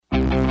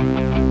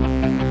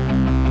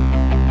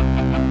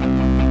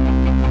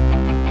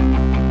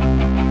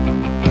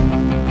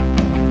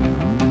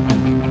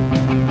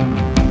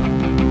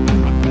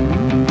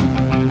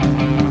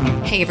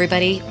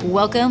everybody.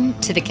 Welcome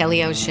to The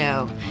Kelly O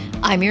Show.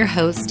 I'm your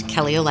host,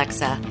 Kelly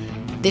Alexa.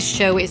 This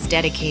show is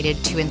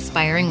dedicated to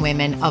inspiring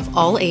women of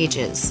all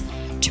ages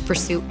to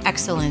pursue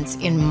excellence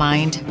in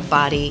mind,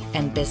 body,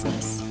 and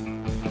business.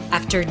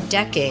 After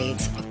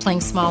decades of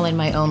playing small in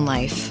my own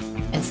life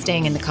and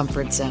staying in the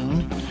comfort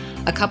zone,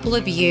 a couple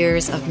of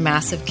years of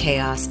massive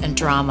chaos and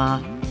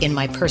drama in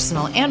my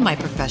personal and my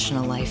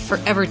professional life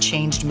forever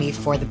changed me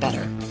for the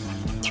better.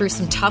 Through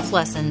some tough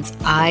lessons,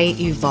 I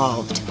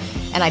evolved,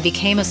 and I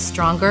became a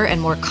stronger and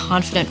more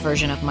confident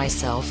version of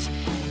myself,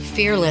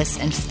 fearless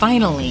and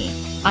finally,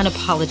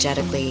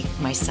 unapologetically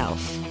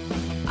myself.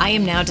 I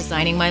am now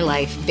designing my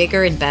life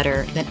bigger and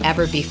better than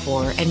ever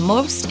before, and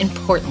most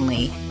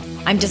importantly,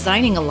 I'm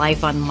designing a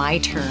life on my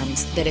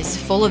terms that is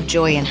full of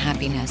joy and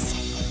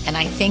happiness. And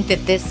I think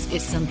that this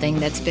is something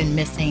that's been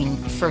missing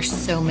for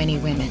so many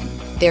women.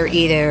 They're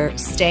either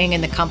staying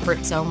in the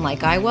comfort zone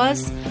like I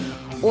was,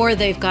 or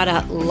they've got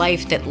a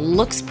life that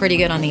looks pretty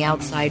good on the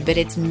outside, but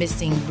it's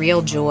missing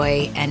real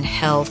joy and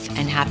health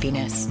and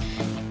happiness.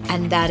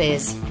 And that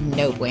is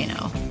no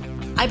bueno.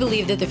 I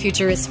believe that the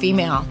future is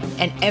female,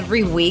 and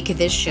every week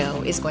this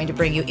show is going to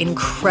bring you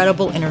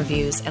incredible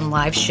interviews and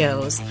live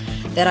shows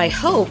that I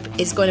hope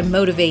is going to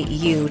motivate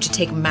you to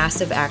take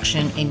massive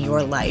action in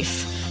your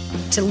life,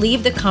 to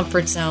leave the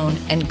comfort zone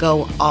and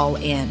go all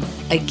in,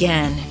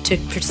 again, to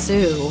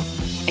pursue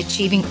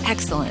achieving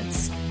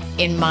excellence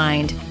in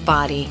mind,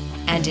 body,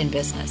 and in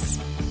business.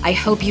 I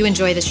hope you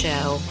enjoy the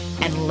show,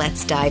 and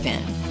let's dive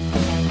in.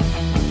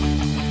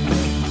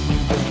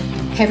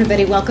 Hey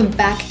everybody, welcome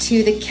back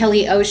to the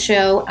Kelly O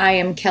Show. I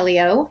am Kelly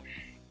O,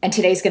 and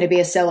today's going to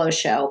be a solo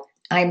show.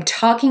 I'm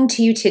talking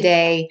to you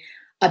today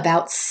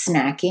about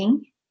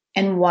snacking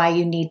and why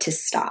you need to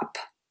stop.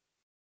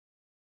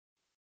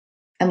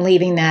 I'm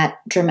leaving that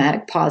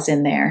dramatic pause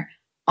in there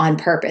on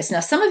purpose.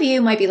 Now, some of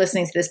you might be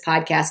listening to this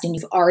podcast and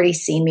you've already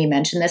seen me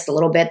mention this a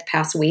little bit the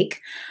past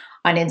week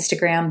on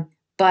Instagram,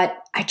 but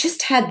I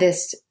just had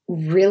this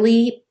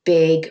really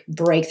big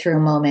breakthrough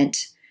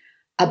moment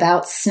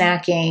about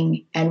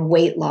snacking and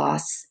weight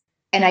loss.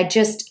 And I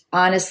just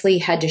honestly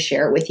had to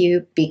share it with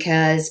you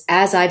because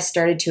as I've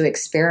started to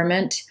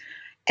experiment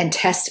and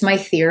test my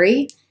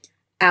theory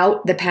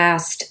out the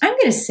past, I'm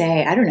going to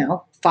say,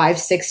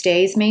 5-6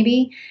 days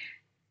maybe,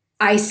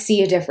 I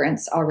see a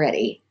difference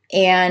already.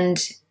 And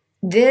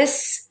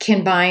this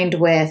combined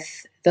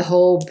with the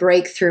whole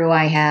breakthrough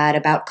I had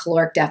about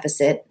caloric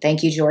deficit,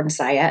 thank you, Jordan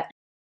Syatt,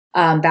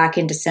 back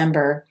in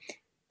December,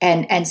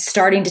 and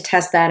starting to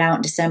test that out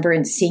in December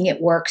and seeing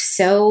it work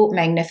so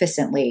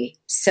magnificently,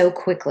 so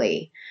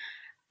quickly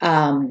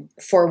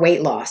for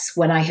weight loss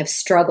when I have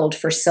struggled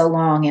for so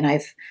long and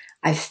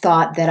I've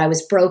thought that I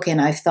was broken.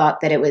 I've thought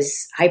that it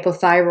was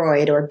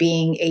hypothyroid or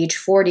being age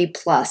 40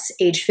 plus,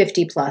 age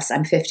 50 plus.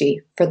 I'm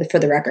 50 for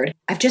the record.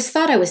 I've just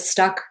thought I was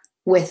stuck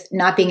with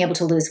not being able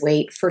to lose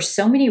weight for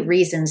so many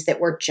reasons that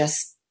were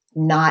just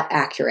not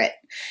accurate.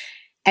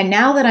 And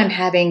now that I'm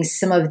having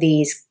some of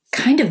these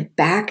kind of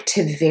back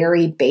to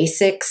very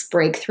basics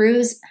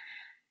breakthroughs,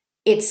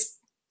 it's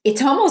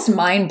almost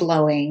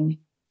mind-blowing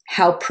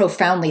how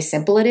profoundly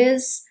simple it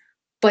is,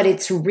 but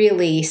it's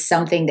really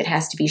something that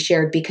has to be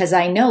shared because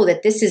I know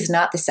that this is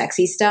not the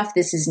sexy stuff.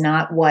 This is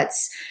not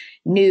what's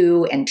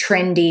new and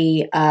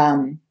trendy.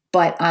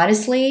 But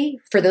honestly,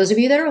 for those of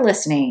you that are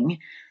listening,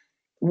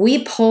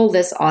 we poll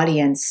this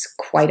audience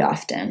quite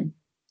often.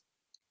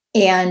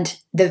 And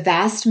the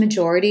vast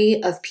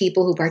majority of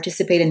people who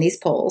participate in these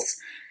polls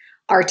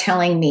are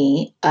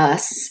telling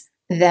us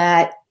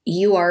that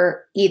you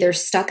are either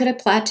stuck at a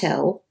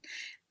plateau.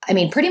 I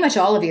mean, pretty much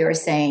all of you are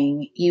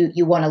saying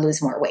you want to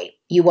lose more weight.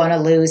 You want to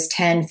lose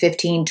 10,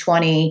 15,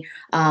 20.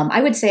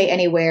 I would say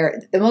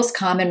anywhere. The most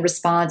common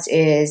response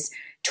is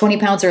 20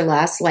 pounds or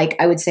less. Like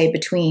I would say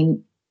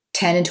between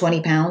 10 and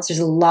 20 pounds. There's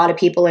a lot of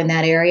people in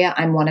that area.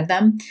 I'm one of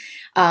them.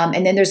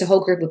 And then there's a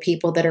whole group of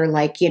people that are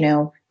like,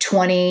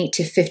 20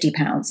 to 50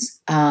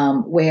 pounds,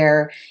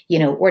 where,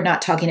 we're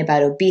not talking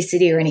about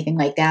obesity or anything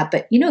like that,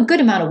 but, a good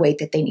amount of weight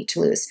that they need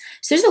to lose.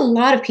 So there's a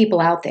lot of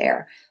people out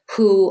there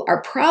who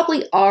are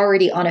probably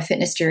already on a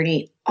fitness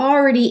journey,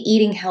 already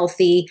eating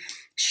healthy,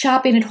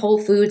 shopping at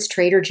Whole Foods,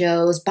 Trader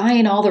Joe's,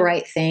 buying all the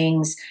right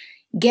things,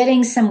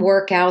 getting some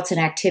workouts and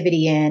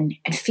activity in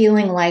and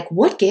feeling like,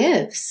 what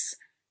gives?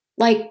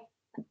 Like,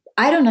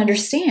 I don't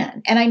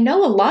understand. And I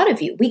know a lot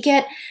of you,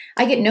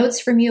 I get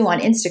notes from you on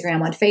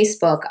Instagram, on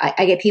Facebook.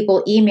 I get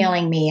people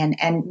emailing me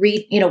and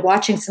read,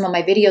 watching some of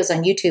my videos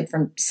on YouTube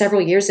from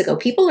several years ago.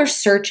 People are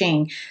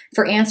searching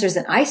for answers,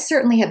 and I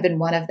certainly have been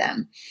one of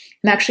them.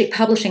 I'm actually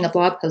publishing a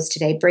blog post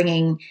today,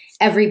 bringing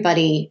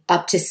everybody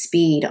up to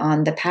speed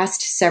on the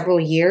past several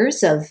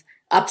years of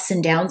ups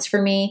and downs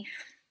for me,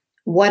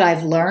 what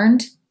I've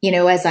learned,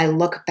 as I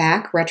look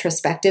back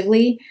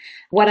retrospectively,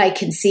 what I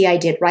can see I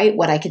did right,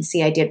 what I can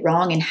see I did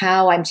wrong, and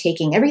how I'm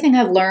taking everything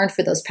I've learned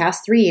for those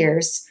past 3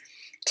 years,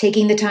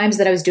 taking the times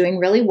that I was doing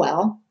really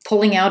well,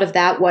 pulling out of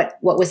that what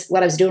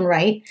I was doing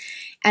right,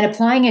 and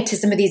applying it to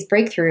some of these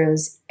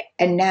breakthroughs,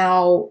 and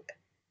now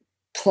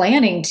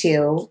planning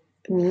to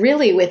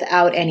really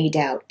without any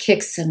doubt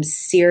kicks some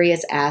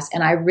serious ass.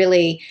 And I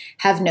really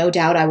have no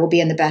doubt I will be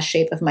in the best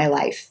shape of my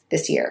life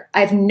this year.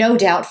 I have no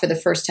doubt for the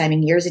first time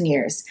in years and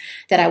years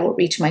that I will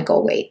reach my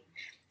goal weight.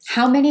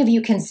 How many of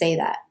you can say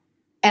that?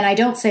 And I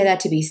don't say that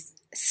to be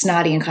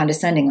snotty and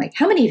condescending. Like,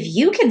 how many of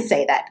you can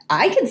say that?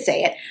 I can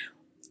say it.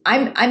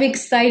 I'm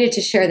excited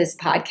to share this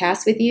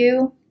podcast with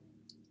you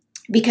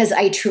because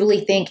I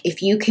truly think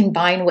if you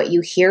combine what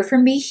you hear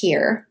from me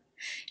here,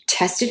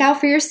 test it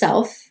out for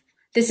yourself.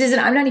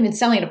 I'm not even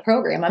selling a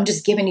program. I'm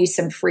just giving you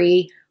some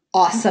free,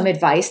 awesome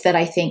advice that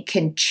I think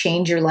can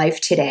change your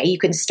life today. You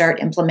can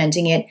start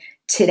implementing it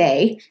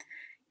today.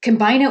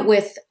 Combine it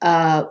with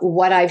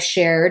what I've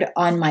shared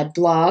on my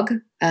blog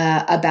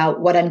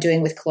about what I'm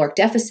doing with caloric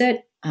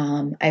deficit.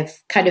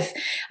 I've kind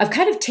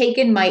of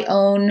taken my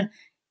own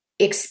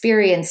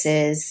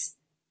experiences,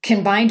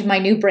 combined my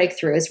new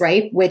breakthroughs,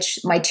 right? Which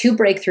my two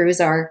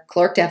breakthroughs are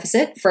caloric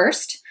deficit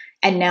first,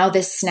 and now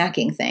this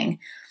snacking thing.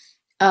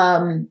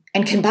 And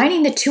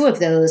combining the two of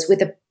those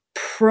with a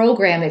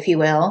program, if you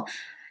will,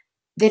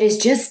 that is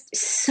just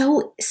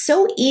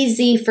so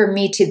easy for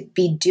me to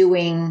be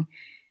doing.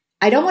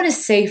 I don't want to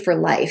say for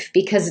life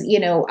because,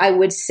 I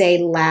would say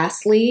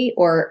lastly,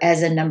 or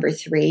as a number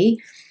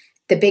 3,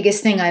 the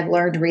biggest thing I've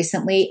learned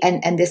recently,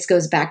 and this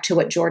goes back to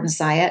what Jordan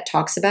Syatt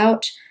talks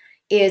about,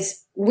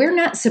 is we're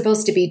not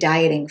supposed to be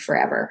dieting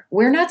forever.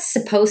 We're not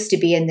supposed to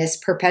be in this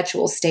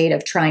perpetual state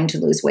of trying to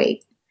lose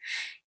weight.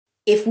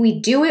 If we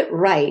do it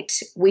right,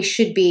 we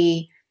should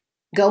be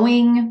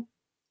going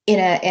in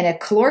a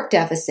caloric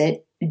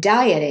deficit,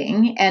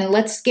 dieting, and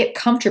let's get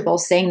comfortable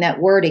saying that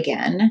word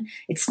again.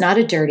 It's not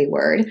a dirty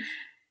word.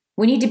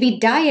 We need to be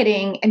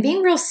dieting and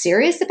being real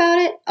serious about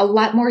it, a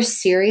lot more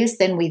serious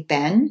than we've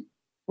been.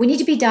 We need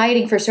to be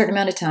dieting for a certain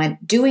amount of time,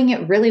 doing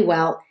it really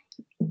well,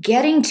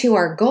 getting to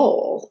our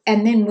goal,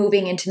 and then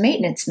moving into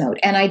maintenance mode.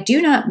 And I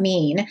do not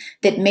mean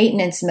that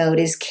maintenance mode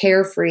is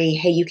carefree,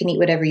 hey, you can eat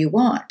whatever you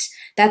want.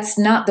 That's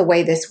not the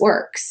way this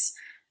works.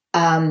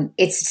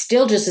 It's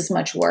still just as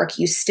much work.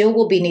 You still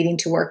will be needing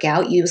to work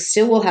out. You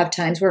still will have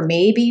times where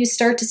maybe you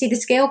start to see the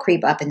scale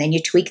creep up and then you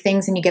tweak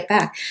things and you get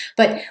back.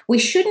 But we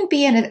shouldn't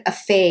be in a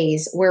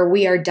phase where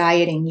we are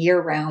dieting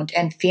year round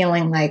and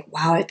feeling like,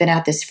 wow, I've been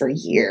at this for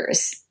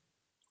years.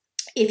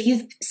 If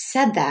you've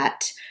said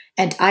that,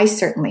 and I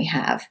certainly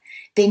have,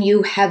 then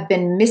you have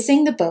been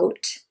missing the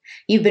boat.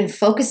 You've been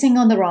focusing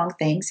on the wrong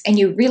things, and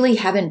you really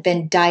haven't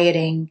been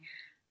dieting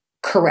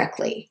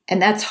correctly. And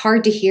that's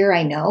hard to hear,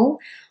 I know,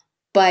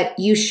 but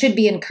you should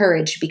be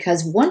encouraged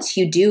because once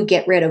you do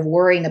get rid of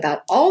worrying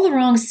about all the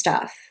wrong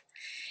stuff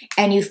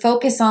and you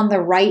focus on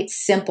the right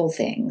simple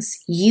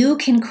things, you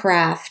can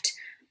craft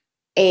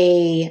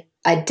a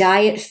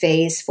diet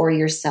phase for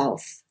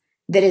yourself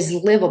that is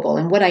livable.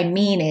 And what I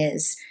mean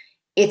is,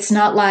 it's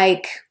not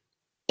like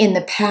in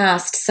the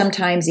past,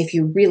 sometimes if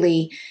you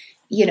really,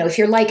 if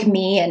you're like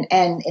me and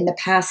in the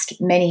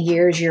past many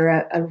years, you're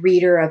a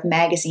reader of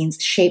magazines,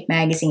 Shape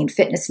Magazine,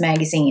 Fitness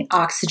Magazine,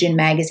 Oxygen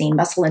Magazine,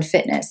 Muscle and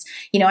Fitness.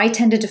 I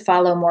tended to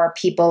follow more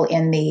people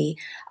in the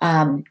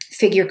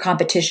figure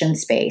competition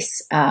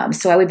space.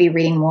 So I would be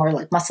reading more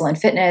like Muscle and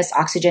Fitness,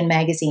 Oxygen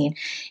Magazine.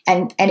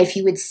 And if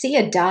you would see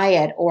a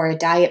diet or a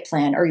diet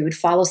plan, or you would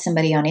follow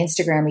somebody on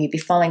Instagram, or you'd be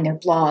following their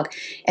blog,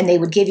 and they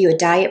would give you a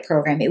diet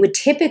program, it would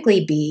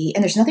typically be,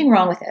 and there's nothing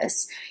wrong with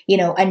this, a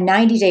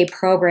 90-day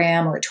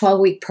program or a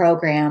 12-week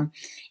program.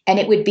 And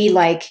it would be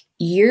like,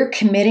 you're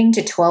committing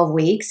to 12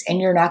 weeks and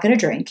you're not going to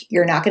drink.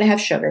 You're not going to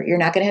have sugar. You're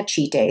not going to have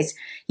cheat days.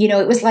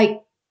 It was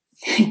like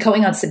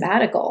going on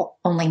sabbatical,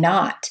 only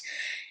not.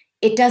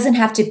 It doesn't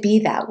have to be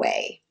that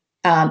way.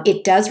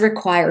 It does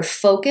require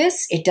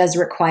focus. It does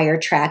require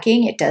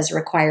tracking. It does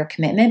require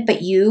commitment,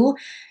 but you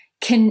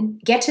can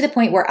get to the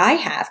point where I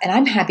have, and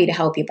I'm happy to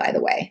help you, by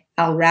the way.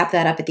 I'll wrap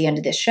that up at the end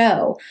of this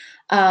show.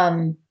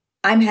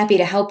 I'm happy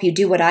to help you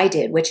do what I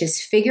did, which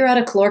is figure out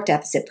a caloric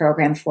deficit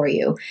program for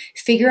you.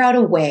 Figure out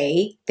a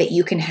way that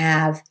you can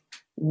have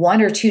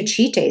 1 or 2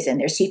 cheat days in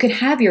there. So you can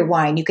have your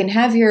wine, you can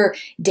have your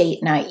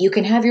date night, you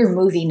can have your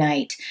movie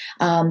night.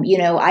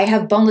 I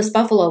have boneless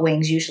buffalo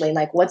wings usually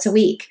like once a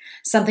week,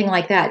 something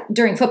like that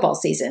during football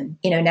season.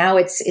 Now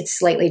it's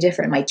slightly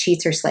different. My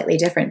cheats are slightly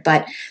different,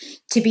 but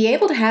to be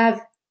able to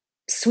have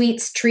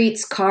sweets,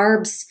 treats,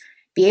 carbs,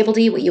 be able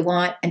to eat what you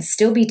want and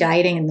still be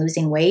dieting and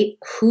losing weight,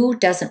 who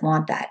doesn't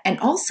want that? And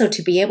also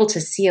to be able to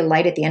see a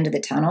light at the end of the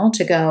tunnel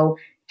to go,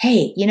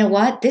 hey, you know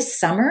what? This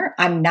summer,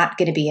 I'm not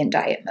going to be in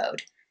diet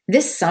mode.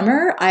 This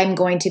summer, I'm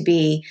going to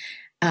be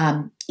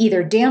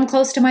either damn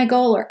close to my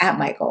goal or at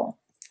my goal.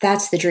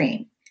 That's the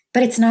dream,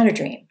 but it's not a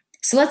dream.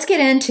 So let's get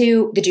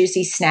into the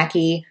juicy,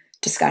 snacky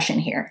discussion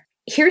here.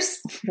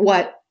 Here's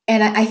what,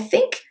 and I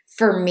think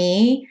for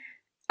me,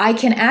 I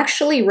can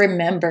actually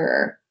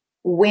remember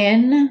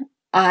when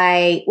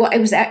I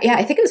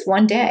think it was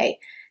one day.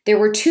 There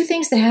were 2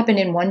 things that happened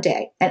in one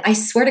day. And I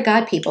swear to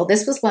God, people,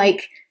 this was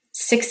like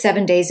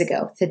 6-7 days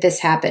ago that this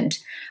happened.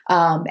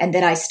 And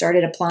that I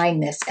started applying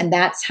this. And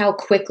that's how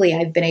quickly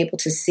I've been able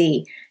to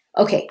see,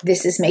 okay,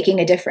 this is making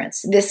a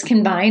difference. This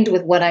combined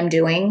with what I'm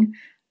doing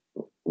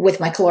with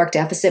my caloric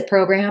deficit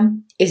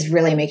program is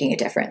really making a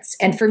difference.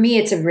 And for me,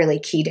 it's a really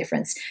key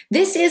difference.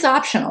 This is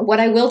optional. What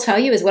I will tell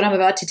you is what I'm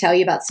about to tell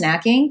you about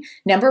snacking.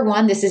 Number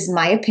one, this is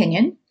my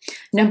opinion.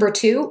 Number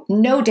two,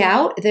 no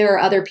doubt there are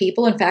other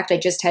people. In fact, I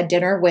just had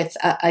dinner with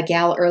a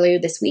gal earlier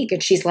this week,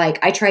 and she's like,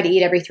 I try to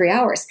eat every 3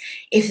 hours.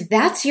 If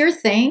that's your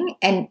thing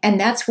and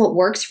that's what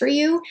works for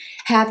you,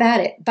 have at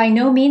it. By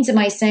no means am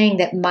I saying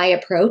that my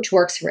approach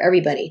works for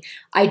everybody.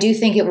 I do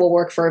think it will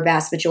work for a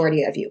vast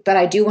majority of you. But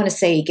I do want to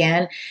say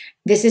again,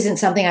 this isn't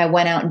something I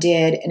went out and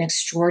did an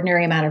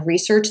extraordinary amount of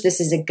research.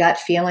 This is a gut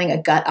feeling,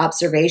 a gut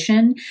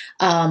observation,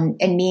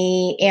 and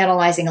me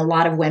analyzing a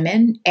lot of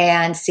women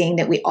and seeing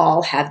that we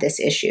all have this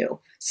issue.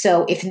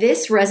 So if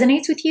this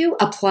resonates with you,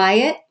 apply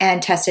it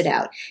and test it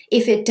out.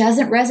 If it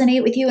doesn't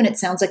resonate with you and it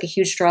sounds like a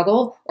huge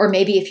struggle, or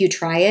maybe if you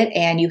try it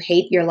and you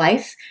hate your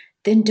life,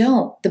 then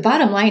don't. The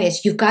bottom line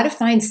is you've got to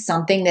find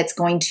something that's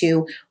going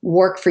to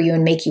work for you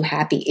and make you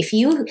happy. If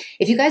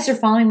you guys are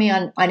following me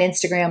on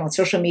Instagram, on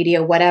social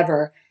media,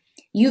 whatever,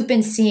 you've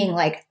been seeing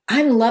like,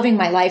 I'm loving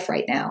my life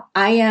right now.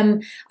 I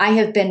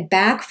have been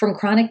back from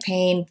chronic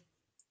pain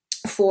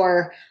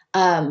for,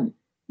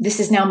 this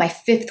is now my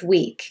 5th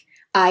week.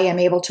 I am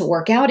able to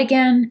work out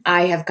again.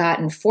 I have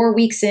gotten 4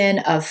 weeks in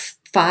of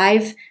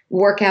 5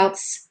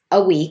 workouts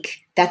a week.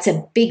 That's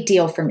a big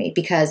deal for me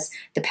because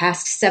the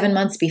past 7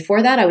 months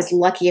before that, I was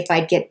lucky if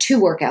I'd get 2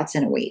 workouts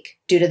in a week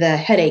due to the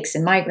headaches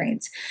and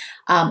migraines.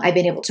 I've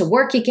been able to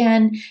work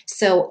again.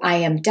 So I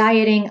am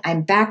dieting.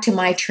 I'm back to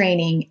my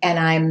training and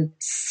I'm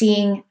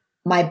seeing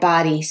my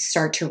body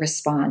start to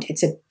respond.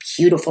 It's a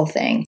beautiful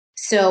thing.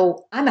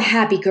 So I'm a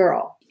happy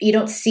girl. You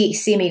don't see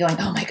me going,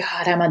 oh my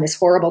God, I'm on this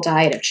horrible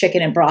diet of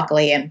chicken and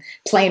broccoli and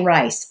plain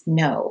rice.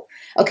 No.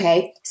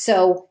 Okay.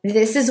 So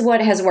this is what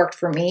has worked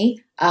for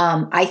me.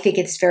 I think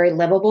it's very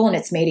livable and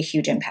it's made a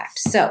huge impact.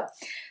 So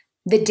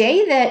the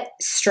day that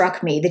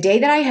struck me, the day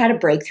that I had a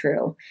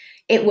breakthrough,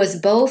 it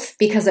was both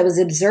because I was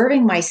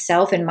observing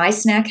myself and my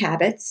snack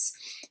habits,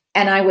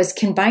 and I was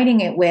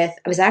combining it with,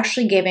 I was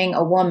actually giving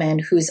a woman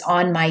who's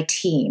on my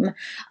team.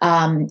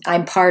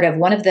 I'm part of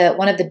one of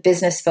the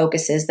business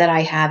focuses that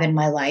I have in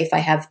my life. I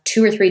have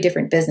 2 or 3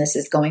 different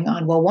businesses going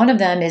on. Well, one of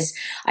them is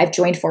I've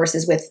joined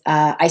forces with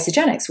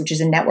Isagenix, which is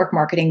a network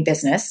marketing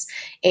business.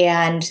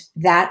 And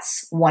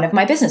that's one of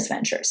my business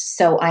ventures.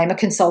 So I'm a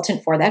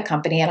consultant for that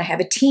company and I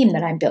have a team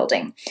that I'm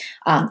building.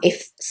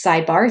 If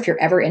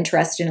you're ever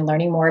interested in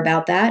learning more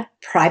about that,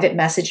 private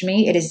message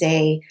me. It is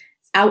a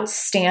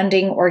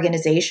outstanding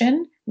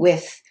organization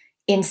with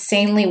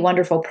insanely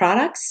wonderful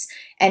products.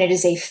 And it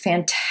is a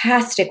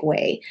fantastic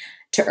way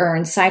to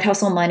earn side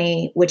hustle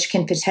money, which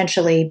can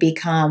potentially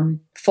become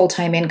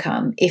full-time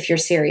income if you're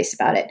serious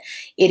about it.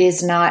 It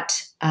is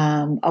not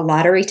a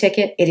lottery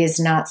ticket. It is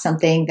not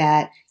something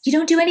that you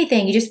don't do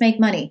anything, you just make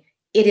money.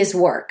 It is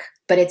work,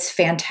 but it's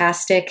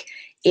fantastic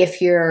if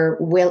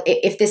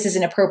this is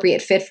an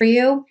appropriate fit for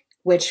you.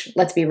 Which,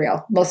 let's be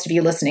real, most of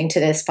you listening to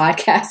this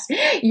podcast,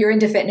 you're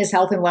into fitness,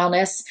 health, and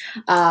wellness.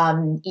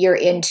 You're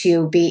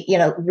into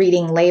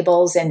reading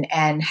labels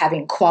and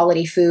having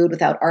quality food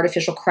without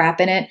artificial crap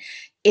in it.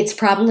 It's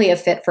probably a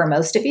fit for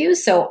most of you.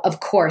 So, of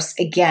course,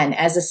 again,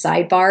 as a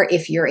sidebar,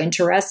 if you're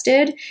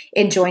interested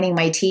in joining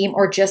my team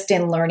or just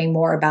in learning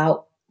more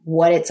about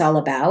what it's all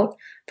about,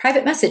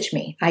 private message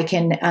me. I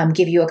can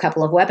give you a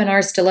couple of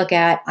webinars to look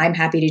at. I'm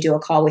happy to do a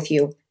call with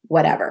you,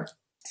 whatever.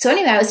 So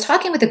anyway, I was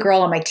talking with a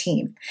girl on my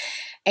team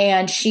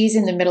and she's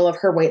in the middle of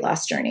her weight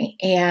loss journey.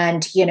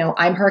 And,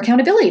 I'm her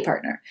accountability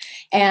partner.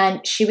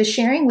 And she was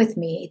sharing with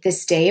me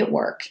this day at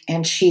work.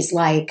 And she's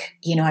like,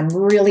 I'm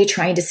really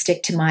trying to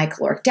stick to my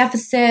caloric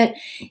deficit.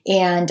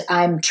 And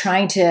I'm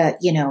trying to,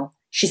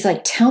 she's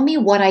like, tell me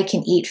what I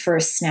can eat for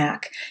a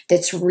snack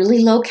that's really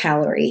low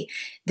calorie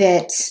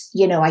that,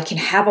 I can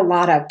have a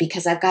lot of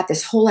because I've got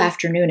this whole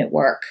afternoon at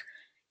work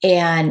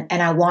and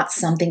I want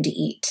something to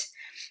eat.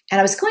 And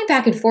I was going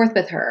back and forth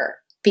with her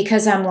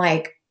because I'm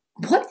like,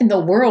 what in the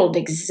world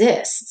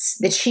exists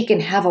that she can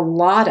have a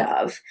lot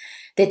of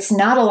that's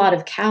not a lot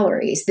of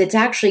calories, that's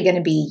actually going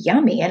to be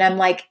yummy? And I'm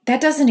like,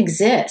 that doesn't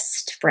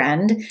exist,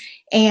 friend.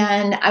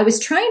 And I was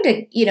trying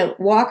to,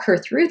 walk her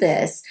through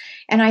this.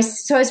 And I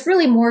was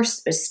really more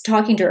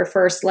talking to her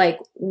first, like,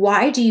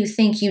 why do you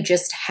think you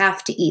just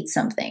have to eat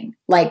something?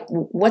 Like,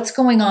 what's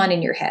going on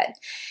in your head?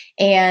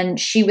 And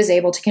she was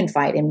able to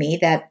confide in me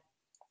that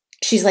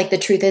she's like, the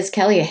truth is,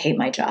 Kelly, I hate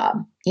my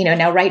job.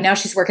 Now right now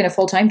she's working a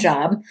full-time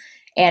job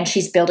and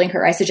she's building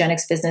her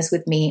Isagenix business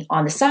with me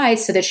on the side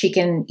so that she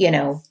can,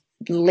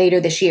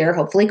 later this year,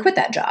 hopefully quit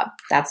that job.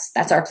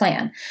 That's our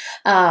plan.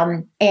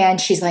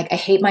 And she's like, I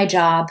hate my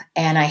job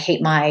and I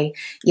hate my,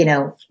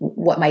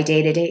 what my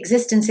day-to-day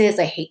existence is.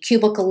 I hate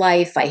cubicle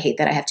life. I hate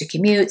that I have to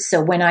commute. So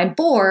when I'm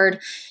bored,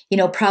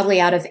 probably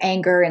out of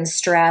anger and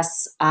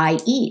stress, I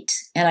eat.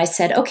 And I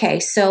said, okay,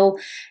 so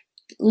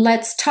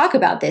let's talk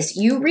about this.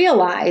 You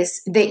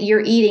realize that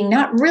you're eating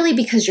not really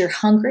because you're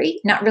hungry,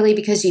 not really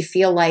because you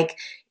feel like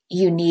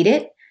you need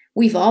it.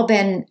 We've all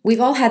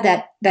had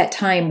that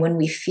time when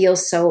we feel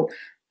so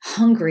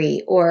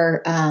hungry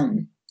or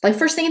like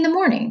first thing in the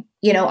morning.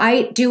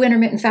 I do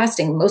intermittent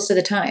fasting most of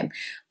the time,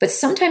 but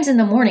sometimes in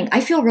the morning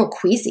I feel real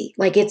queasy.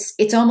 Like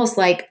it's almost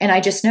like, and I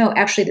just know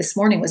actually this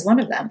morning was one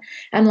of them.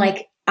 I'm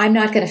like, I'm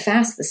not going to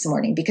fast this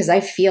morning because I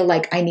feel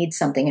like I need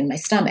something in my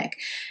stomach.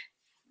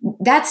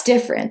 That's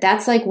different.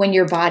 That's like when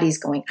your body's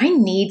going, I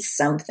need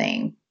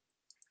something.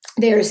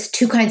 There's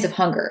two kinds of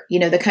hunger,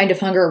 the kind of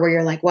hunger where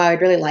you're like, wow,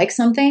 I'd really like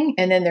something.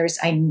 And then there's,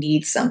 I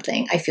need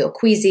something. I feel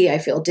queasy. I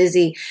feel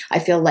dizzy. I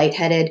feel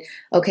lightheaded.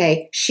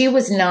 Okay. She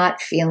was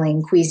not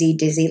feeling queasy,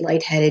 dizzy,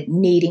 lightheaded,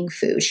 needing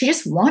food. She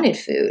just wanted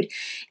food.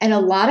 And a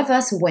lot of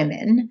us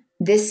women,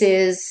 this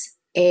is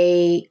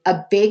a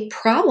big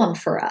problem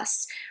for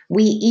us.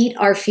 We eat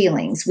our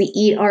feelings. We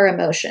eat our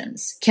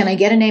emotions. Can I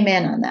get an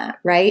amen on that?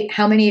 Right?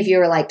 How many of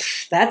you are like,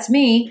 that's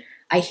me?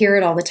 I hear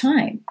it all the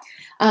time.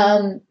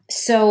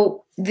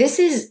 So this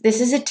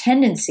is a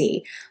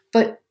tendency,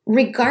 but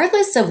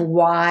regardless of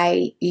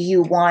why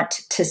you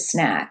want to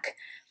snack,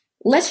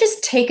 let's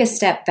just take a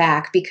step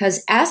back,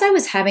 because as I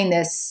was having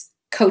this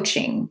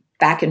coaching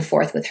back and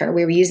forth with her,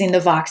 we were using the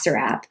Voxer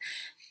app.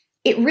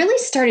 It really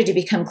started to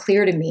become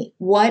clear to me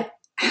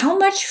how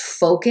much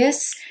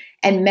focus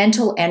and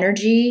mental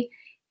energy,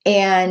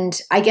 and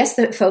I guess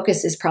that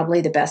focus is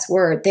probably the best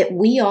word, that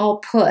we all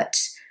put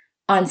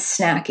on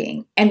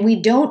snacking, and we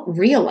don't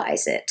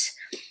realize it.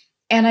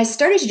 And I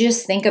started to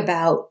just think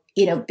about,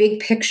 big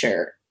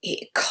picture.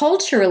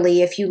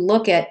 Culturally, if you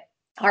look at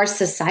our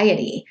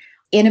society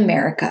in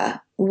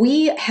America,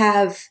 we're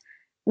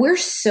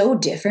so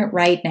different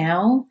right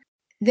now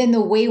than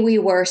the way we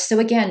were. So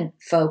again,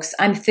 folks,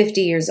 I'm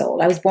 50 years old.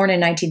 I was born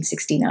in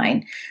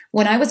 1969.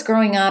 When I was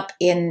growing up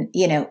in,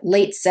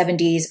 late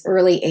 70s,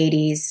 early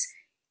 80s,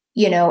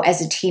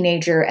 as a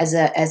teenager, as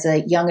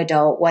a young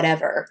adult,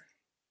 whatever,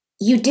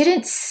 you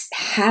didn't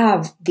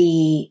have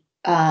the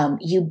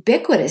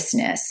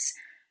ubiquitousness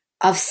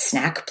of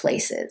snack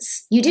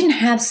places. You didn't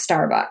have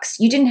Starbucks.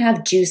 You didn't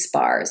have juice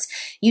bars.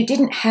 You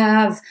didn't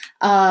have,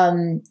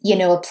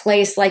 a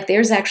place like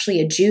there's actually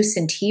a juice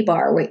and tea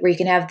bar where you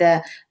can have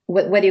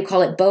whether you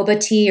call it boba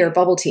tea or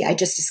bubble tea. I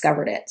just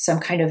discovered it. So I'm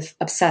kind of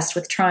obsessed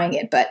with trying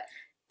it, but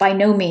by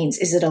no means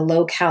is it a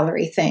low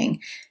calorie thing.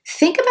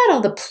 Think about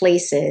all the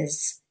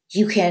places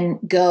you can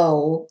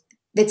go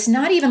that's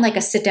not even like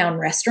a sit down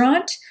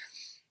restaurant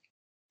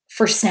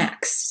for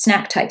snack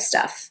type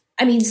stuff.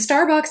 I mean,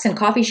 Starbucks and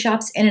coffee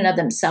shops in and of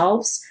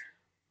themselves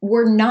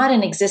were not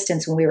in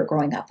existence when we were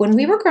growing up. When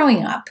we were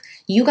growing up,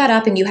 you got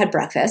up and you had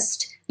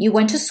breakfast, you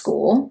went to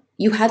school,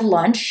 you had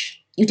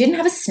lunch, you didn't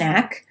have a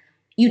snack,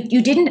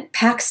 you didn't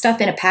pack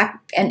stuff in a pack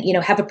and,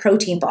 have a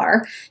protein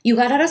bar. You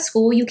got out of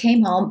school, you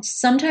came home.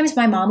 Sometimes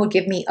my mom would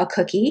give me a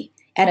cookie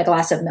and a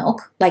glass of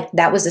milk. Like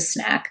that was a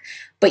snack,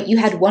 but you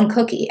had one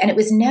cookie, and it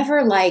was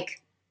never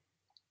like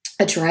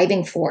a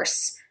driving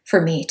force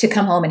for me to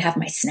come home and have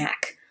my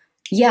snack.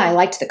 Yeah, I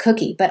liked the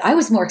cookie, but I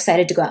was more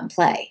excited to go out and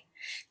play.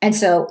 And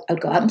so I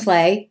would go out and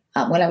play.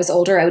 When I was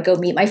older, I would go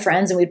meet my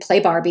friends and we'd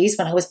play Barbies.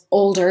 When I was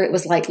older, it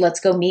was like, let's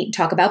go meet and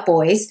talk about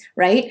boys,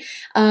 right?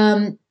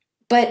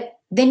 But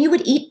then you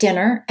would eat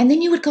dinner and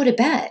then you would go to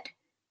bed.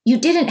 You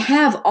didn't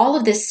have all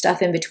of this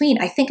stuff in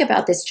between. I think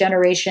about this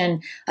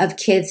generation of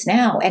kids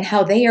now and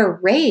how they are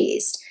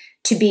raised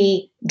to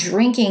be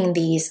drinking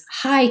these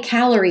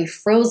high-calorie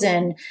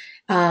frozen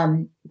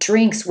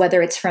drinks,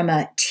 whether it's from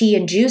a tea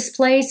and juice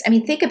place. I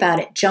mean, think about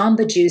it.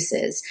 Jamba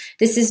Juices.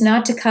 This is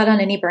not to cut on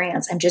any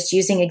brands. I'm just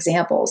using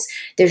examples.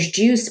 There's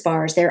juice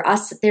bars. There's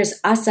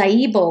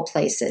acai bowl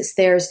places.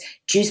 There's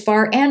juice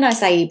bar and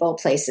acai bowl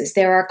places.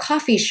 There are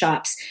coffee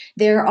shops.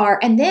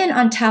 And then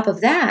on top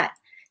of that,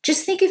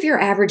 just think of your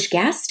average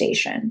gas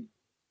station.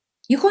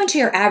 You go into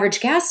your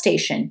average gas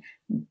station,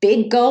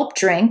 big gulp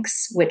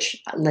drinks,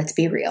 which let's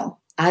be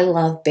real. I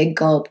love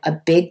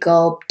a big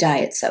gulp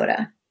diet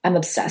soda. I'm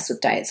obsessed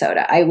with diet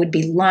soda. I would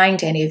be lying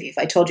to any of you if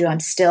I told you I'm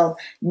still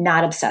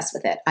not obsessed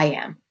with it. I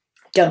am.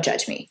 Don't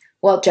judge me.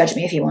 Well, judge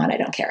me if you want. I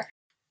don't care.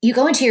 You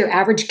go into your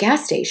average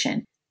gas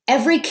station.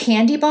 Every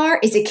candy bar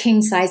is a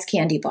king-size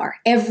candy bar.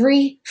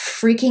 Every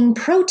freaking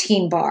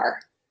protein bar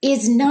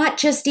is not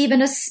just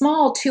even a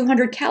small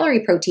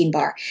 200-calorie protein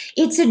bar.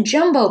 It's a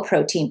jumbo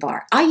protein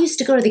bar. I used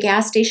to go to the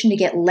gas station to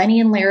get Lenny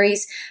and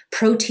Larry's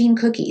protein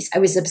cookies. I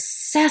was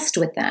obsessed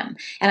with them,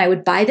 and I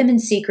would buy them in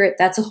secret.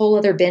 That's a whole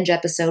other binge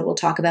episode we'll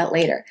talk about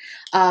later.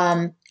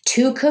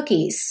 2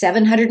 cookies,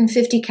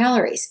 750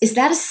 calories. Is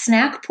that a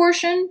snack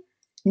portion?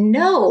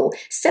 No,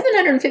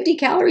 750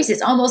 calories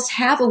is almost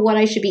half of what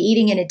I should be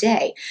eating in a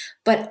day.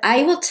 But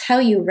I will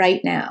tell you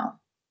right now,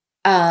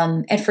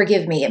 and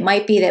forgive me, it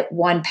might be that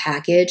one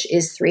package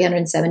is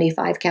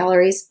 375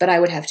 calories, but I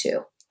would have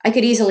 2. I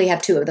could easily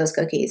have 2 of those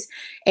cookies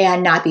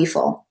and not be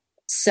full.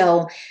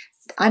 So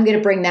I'm going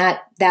to bring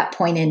that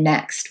point in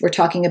next. We're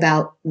talking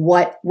about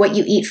what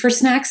you eat for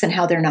snacks and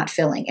how they're not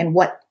filling and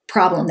what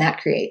problem that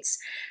creates.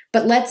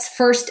 But let's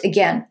first,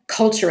 again,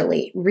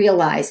 culturally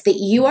realize that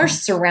you are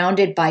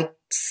surrounded by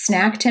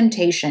snack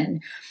temptation,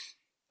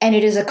 and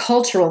it is a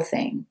cultural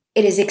thing.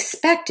 It is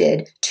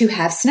expected to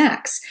have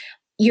snacks.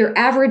 your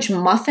average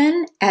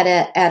muffin at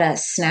a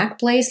snack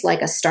place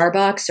like a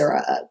Starbucks or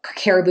a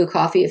Caribou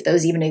Coffee, if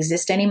those even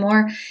exist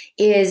anymore,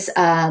 is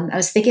I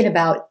was thinking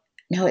about,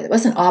 no, it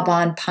wasn't Au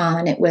Bon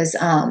Pain, it was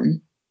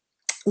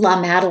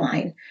La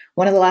Madeleine.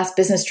 One of the last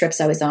business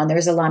trips I was on, there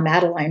was a La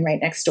Madeleine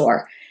right next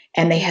door,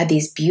 and they had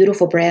these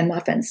beautiful bran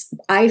muffins.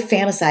 I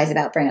fantasize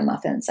about bran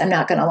muffins. I'm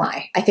not going to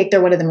lie. I think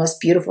they're one of the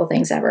most beautiful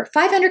things ever.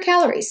 500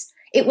 calories.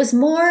 It was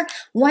more,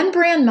 one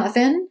bran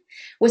muffin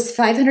was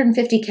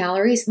 550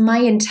 calories. My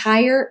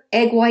entire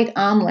egg white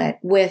omelet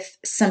with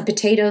some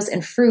potatoes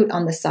and fruit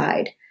on the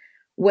side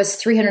was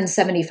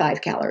 375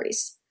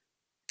 calories.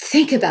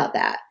 Think about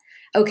that.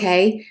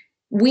 Okay.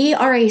 We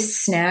are a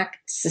snack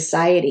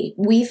society.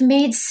 We've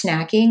made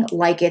snacking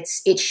like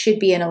it should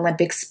be an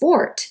Olympic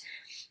sport.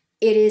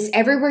 It is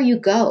everywhere you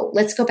go.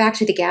 Let's go back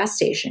to the gas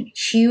station.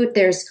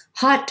 There's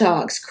hot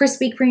dogs,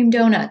 Krispy Kreme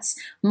donuts,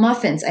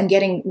 muffins. I'm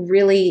getting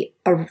really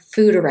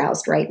food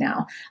aroused right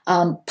now.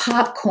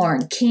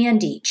 Popcorn,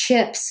 candy,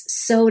 chips,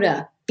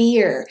 soda,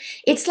 beer.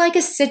 It's like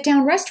a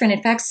sit-down restaurant.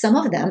 In fact, some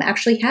of them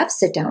actually have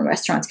sit-down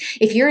restaurants.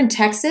 If you're in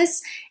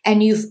Texas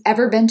and you've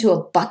ever been to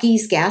a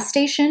Buc-ee's gas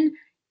station,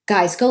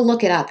 guys, go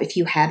look it up if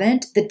you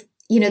haven't.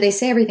 They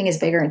say everything is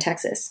bigger in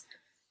Texas.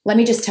 Let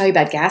me just tell you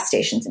about gas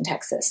stations in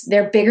Texas.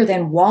 They're bigger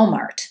than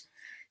Walmart.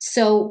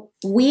 So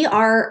we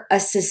are a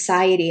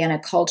society and a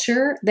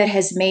culture that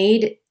has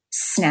made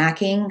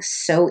snacking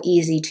so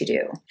easy to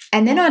do.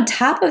 And then on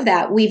top of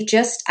that, we've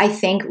just, I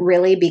think,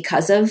 really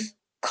because of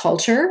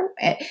culture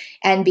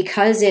and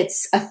because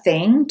it's a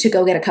thing to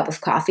go get a cup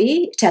of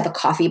coffee, to have a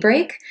coffee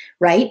break,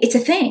 right? It's a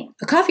thing,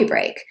 a coffee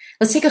break.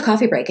 Let's take a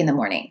coffee break in the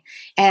morning.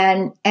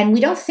 And we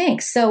don't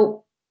think.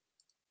 So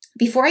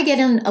before I get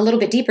in a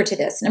little bit deeper to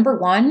this, number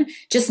one,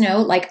 just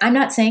know, I'm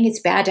not saying it's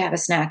bad to have a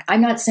snack.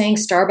 I'm not saying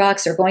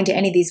Starbucks or going to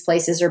any of these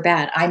places are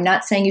bad. I'm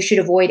not saying you should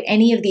avoid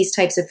any of these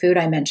types of food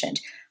I mentioned.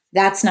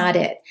 That's not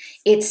it.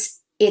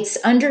 It's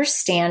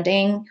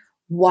understanding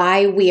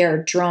why we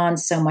are drawn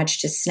so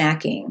much to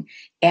snacking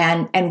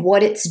and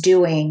what it's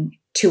doing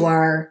to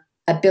our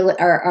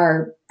ability,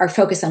 our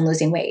focus on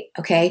losing weight.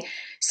 Okay.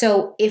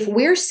 So if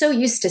we're so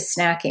used to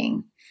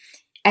snacking,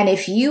 and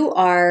if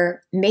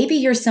maybe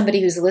you're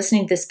somebody who's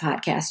listening to this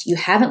podcast, you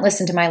haven't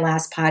listened to my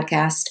last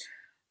podcast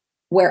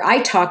where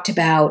I talked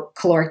about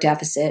caloric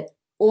deficit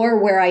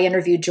or where I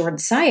interviewed Jordan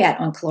Syatt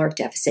on caloric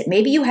deficit.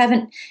 Maybe you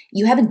haven't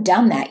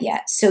done that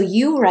yet. So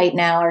you right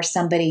now are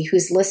somebody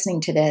who's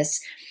listening to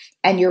this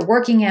and you're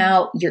working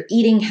out, you're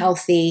eating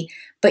healthy,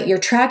 but you're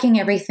tracking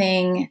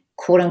everything,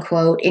 quote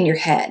unquote, in your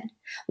head.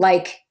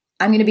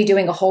 I'm going to be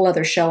doing a whole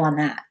other show on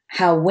that.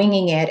 How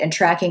winging it and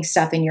tracking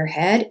stuff in your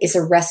head is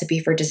a recipe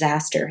for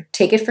disaster.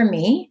 Take it from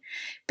me,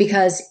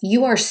 because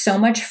you are so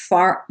much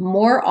far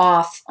more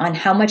off on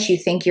how much you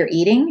think you're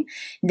eating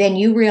than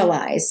you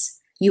realize.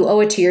 You owe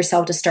it to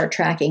yourself to start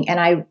tracking.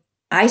 And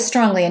I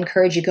strongly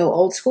encourage you go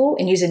old school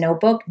and use a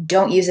notebook.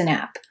 Don't use an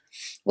app.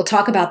 We'll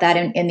talk about that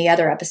in the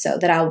other episode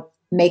that I'll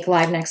make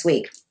live next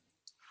week.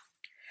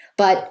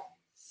 But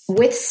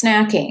with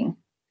snacking,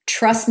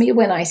 trust me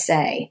when I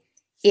say,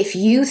 if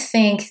you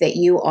think that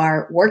you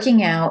are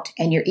working out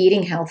and you're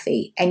eating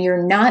healthy and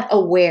you're not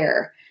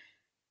aware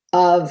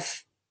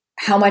of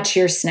how much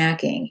you're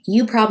snacking,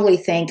 you probably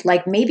think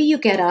maybe you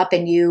get up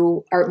and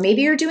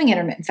maybe you're doing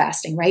intermittent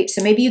fasting, right?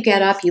 So maybe you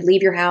get up, you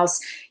leave your house,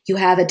 you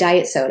have a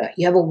diet soda,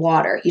 you have a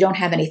water, you don't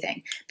have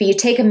anything, but you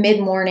take a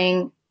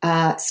mid-morning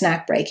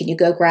snack break and you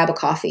go grab a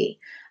coffee.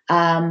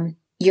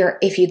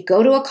 If you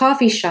go to a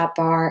coffee shop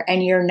bar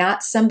and you're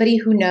not somebody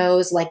who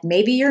knows,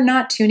 maybe you're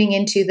not tuning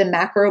into the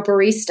macro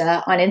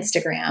barista on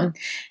Instagram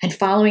and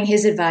following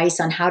his advice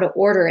on how to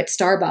order at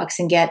Starbucks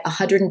and get a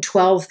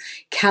 112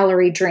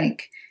 calorie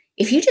drink.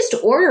 If you just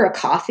order a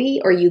coffee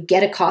or you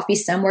get a coffee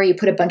somewhere, you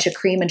put a bunch of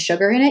cream and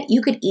sugar in it,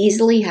 you could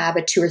easily have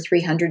a 200 or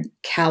 300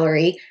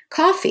 calorie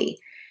coffee.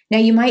 Now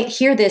you might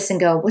hear this and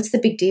go, what's the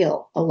big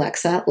deal,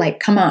 Alexa?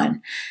 Come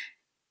on.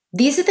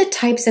 These are the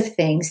types of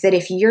things that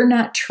if you're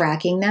not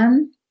tracking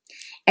them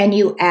and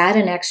you add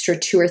an extra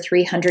 200 or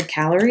 300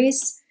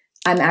 calories,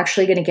 I'm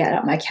actually going to get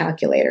out my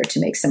calculator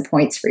to make some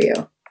points for you.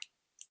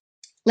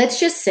 Let's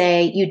just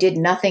say you did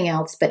nothing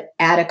else but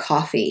add a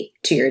coffee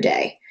to your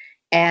day.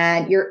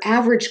 And your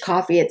average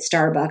coffee at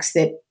Starbucks,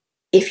 that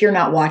if you're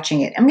not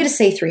watching it, I'm going to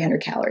say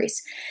 300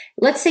 calories.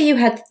 Let's say you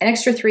had an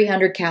extra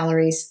 300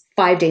 calories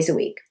 5 days a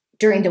week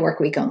during the work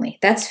week only.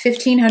 That's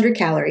 1,500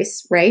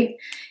 calories, right?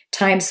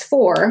 Times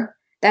 4.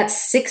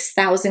 That's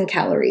 6,000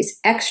 calories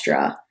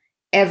extra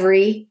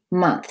every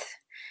month.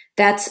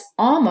 That's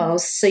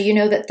almost, so you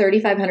know that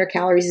 3,500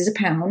 calories is a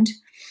pound.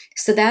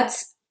 So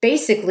that's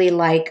basically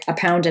like a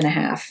pound and a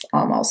half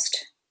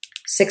almost.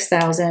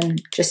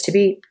 6,000, just to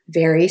be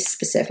very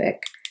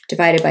specific,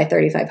 divided by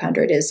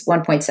 3,500 is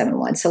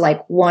 1.71. So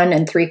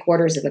 1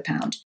 3/4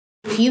 pound.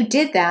 If you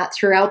did that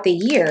throughout the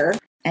year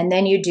and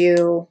then you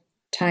do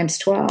times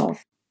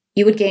 12,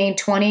 you would gain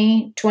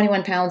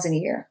 21 pounds in a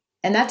year.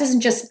 And that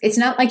doesn't it's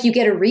not like you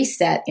get a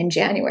reset in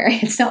January.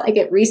 It's not like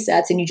it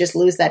resets and you just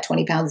lose that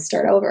 20 pounds and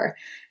start over.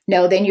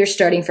 No, then you're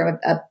starting from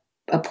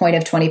a point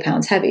of 20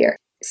 pounds heavier.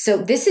 So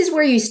this is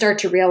where you start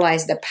to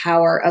realize the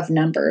power of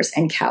numbers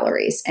and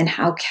calories and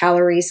how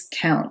calories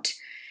count.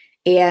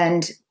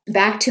 And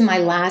back to my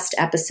last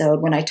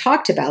episode when I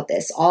talked about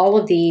this, all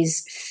of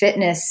these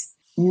fitness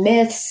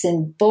myths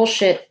and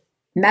bullshit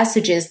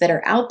messages that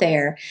are out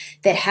there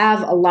that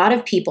have a lot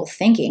of people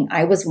thinking,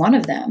 I was one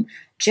of them,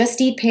 just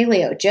eat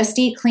paleo, just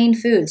eat clean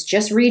foods,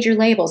 just read your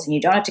labels and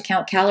you don't have to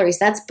count calories.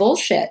 That's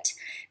bullshit,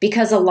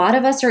 because a lot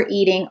of us are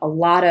eating a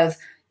lot of,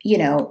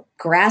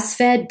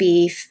 grass-fed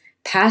beef,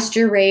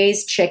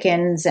 pasture-raised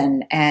chickens,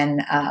 and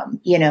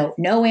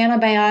no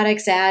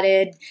antibiotics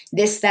added,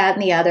 this, that,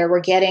 and the other.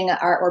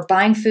 We're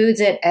buying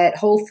foods at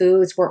Whole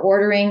Foods. We're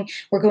going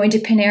to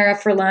Panera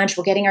for lunch.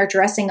 We're getting our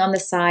dressing on the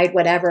side,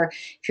 whatever.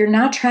 If you're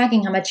not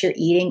tracking how much you're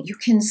eating, you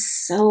can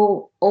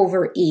so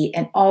overeat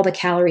and all the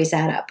calories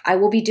add up. I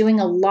will be doing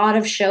a lot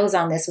of shows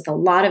on this with a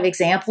lot of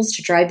examples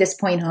to drive this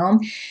point home.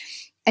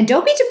 And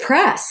don't be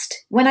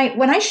depressed. When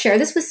I share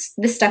this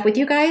stuff with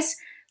you guys,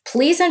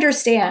 please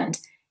understand,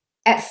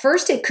 at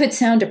first, it could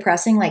sound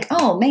depressing, like,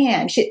 oh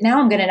man, shit, now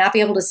I'm going to not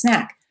be able to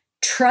snack.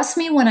 Trust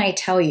me when I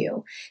tell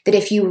you that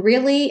if you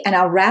really, and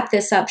I'll wrap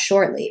this up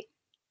shortly,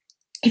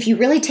 if you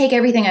really take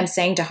everything I'm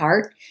saying to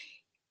heart,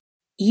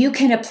 you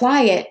can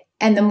apply it.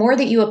 And the more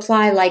that you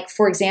apply, like,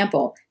 for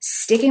example,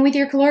 sticking with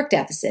your caloric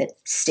deficit,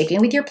 sticking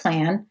with your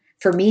plan.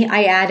 For me,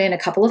 I add in a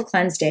couple of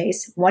cleanse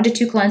days, 1 to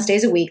 2 cleanse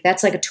days a week.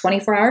 That's like a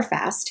 24-hour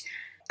fast.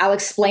 I'll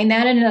explain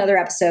that in another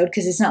episode,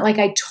 because it's not like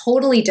I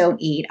totally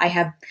don't eat. I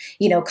have,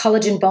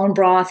 collagen bone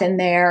broth in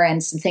there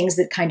and some things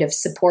that kind of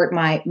support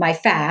my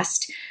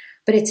fast.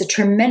 But it's a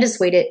tremendous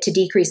way to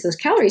decrease those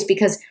calories,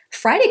 because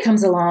Friday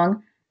comes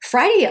along.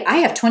 Friday, I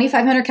have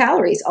 2,500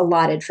 calories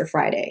allotted for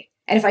Friday.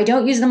 And if I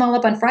don't use them all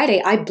up on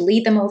Friday, I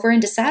bleed them over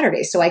into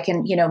Saturday. So I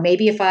can,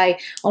 maybe if I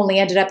only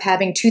ended up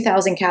having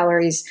 2,000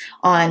 calories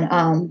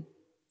on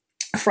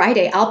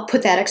Friday, I'll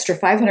put that extra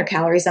 500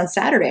 calories on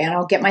Saturday, and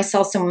I'll get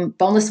myself some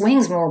boneless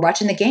wings when we're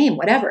watching the game,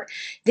 whatever.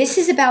 This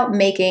is about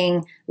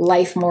making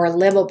life more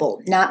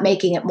livable, not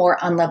making it more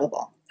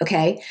unlivable.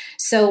 Okay.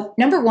 So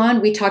number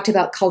one, we talked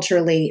about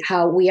culturally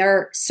how we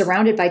are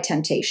surrounded by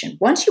temptation.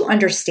 Once you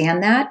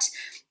understand that,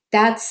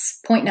 that's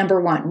point number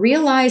one.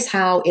 Realize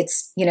how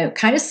it's,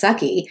 kind of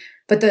sucky,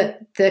 but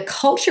the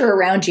culture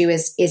around you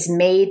is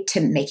made to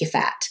make you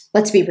fat.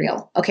 Let's be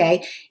real,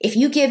 okay? If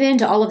you give in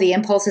to all of the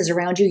impulses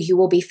around you, you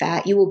will be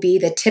fat. You will be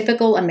the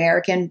typical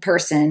American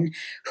person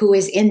who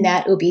is in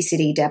that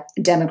obesity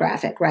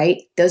demographic,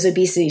 right? Those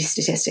obesity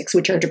statistics,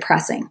 which are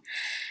depressing.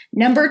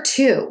 Number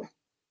two,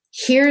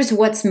 here's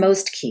what's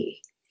most key.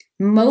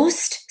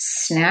 Most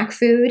snack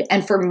food,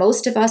 and for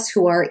most of us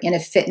who are in a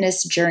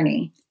fitness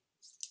journey,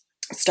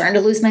 starting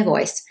to lose my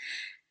voice,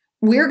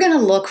 we're going to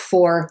look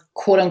for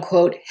quote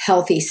unquote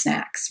healthy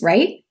snacks,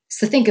 right?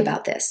 So think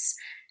about this.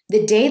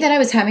 The day that I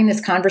was having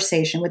this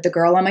conversation with the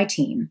girl on my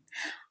team,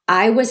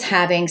 I was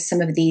having some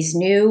of these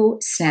new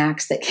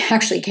snacks that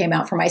actually came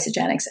out from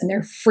Isogenics, and they're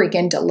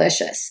freaking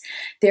delicious.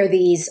 They're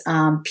these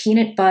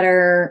peanut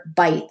butter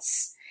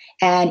bites,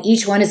 and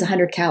each one is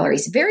 100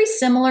 calories. Very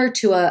similar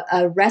to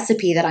a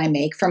recipe that I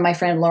make from my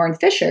friend Lauren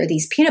Fisher,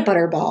 these peanut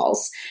butter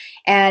balls.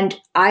 And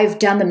I've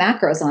done the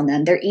macros on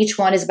them. Each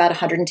one is about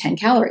 110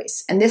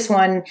 calories. And this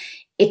one,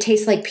 it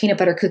tastes like peanut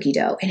butter cookie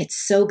dough, and it's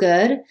so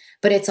good,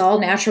 but it's all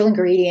natural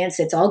ingredients.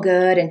 It's all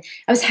good. And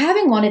I was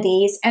having one of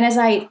these, and as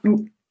I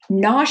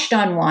noshed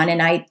on one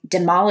and I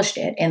demolished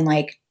it in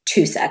like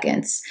 2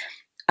 seconds,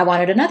 I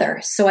wanted another.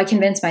 So I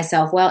convinced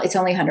myself, well, it's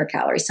only 100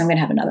 calories, so I'm going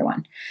to have another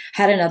one.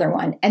 Had another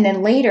one. And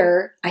then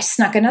later I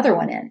snuck another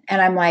one in,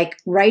 and I'm like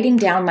writing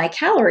down my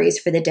calories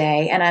for the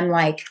day. And I'm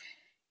like,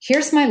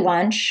 here's my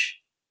lunch.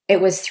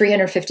 It was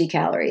 350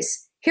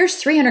 calories. Here's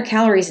 300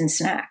 calories in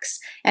snacks.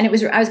 And I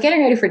was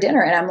getting ready for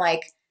dinner, and I'm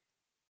like,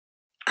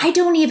 I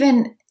don't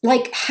even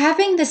like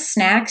having the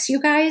snacks, you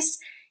guys.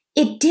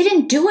 It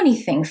didn't do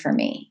anything for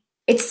me.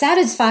 It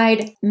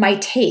satisfied my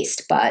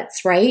taste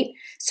buds, right?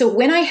 So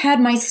when I had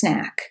my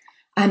snack,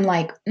 I'm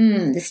like,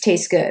 this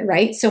tastes good,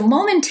 right? So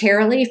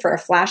momentarily, for a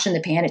flash in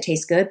the pan, it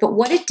tastes good. But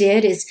what it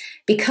did is,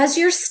 because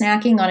you're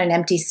snacking on an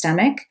empty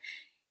stomach,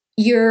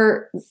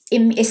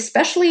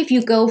 especially if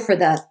you go for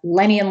the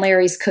Lenny and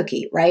Larry's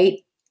cookie, right?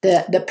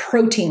 The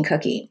protein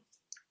cookie,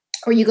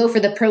 or you go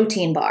for the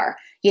protein bar,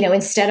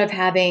 instead of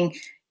having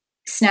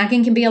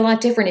snacking can be a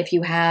lot different if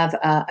you have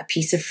a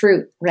piece of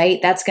fruit, right?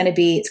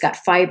 It's got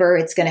fiber.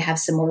 It's going to have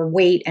some more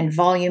weight and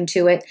volume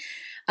to it.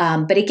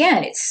 But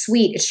again, it's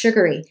sweet, it's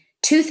sugary.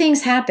 Two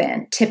things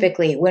happen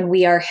typically when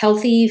we are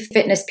healthy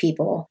fitness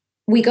people.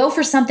 We go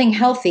for something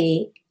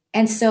healthy,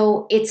 and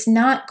so it's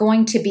not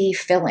going to be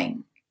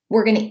filling.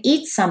 We're going to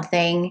eat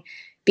something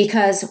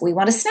because we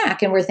want a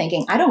snack, and we're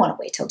thinking, I don't want to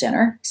wait till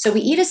dinner. So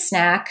we eat a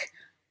snack,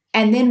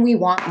 and then we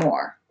want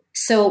more.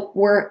 So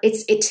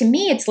to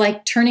me, it's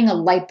like turning a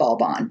light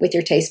bulb on with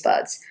your taste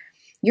buds.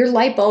 Your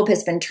light bulb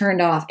has been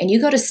turned off, and you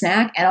go to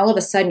snack, and all of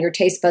a sudden your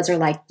taste buds are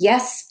like,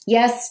 yes,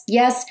 yes,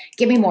 yes,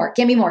 give me more,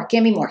 give me more,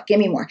 give me more, give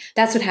me more.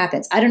 That's what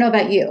happens. I don't know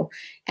about you.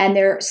 And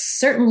there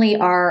certainly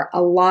are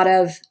a lot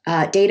of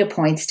data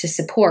points to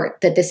support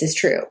that this is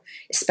true,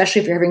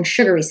 especially if you're having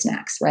sugary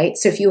snacks, right?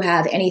 So if you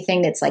have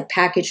anything that's like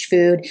packaged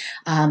food,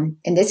 and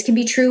this can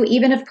be true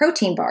even of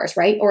protein bars,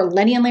 right? Or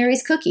Lenny and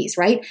Larry's cookies,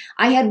 right?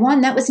 I had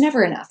one that was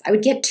never enough. I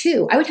would get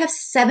two. I would have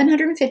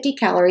 750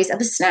 calories of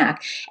a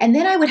snack. And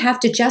then I would have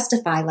to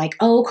justify like,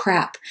 oh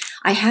crap,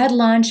 I had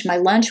lunch. My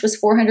lunch was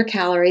 400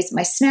 calories.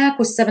 My snack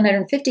was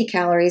 750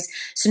 calories.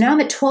 So now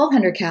I'm at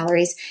 1200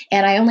 calories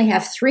and I only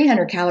have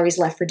 300 calories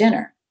left for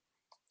dinner.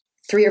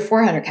 300 or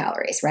 400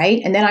 calories,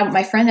 right? And then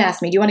my friend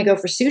asked me, do you want to go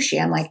for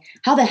sushi? I'm like,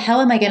 how the hell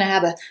am I going to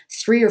have a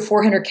 300 or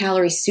 400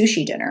 calorie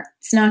sushi dinner?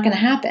 It's not going to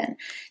happen.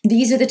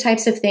 These are the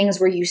types of things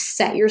where you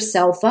set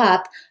yourself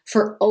up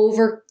for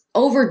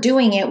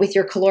overdoing it with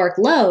your caloric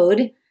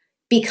load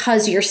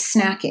because you're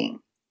snacking.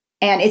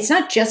 And it's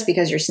not just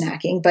because you're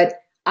snacking, but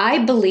I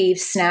believe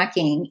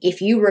snacking,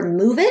 if you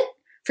remove it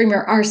from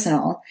your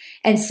arsenal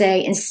and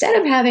say, instead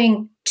of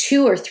having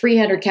 200 or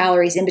 300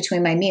 calories in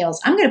between my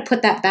meals, I'm going to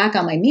put that back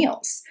on my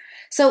meals.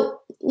 So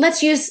let's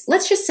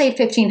just say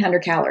 1,500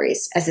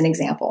 calories as an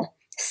example.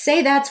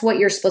 Say that's what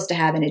you're supposed to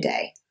have in a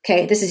day.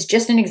 Okay, this is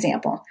just an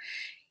example.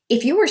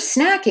 If you were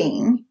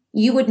snacking,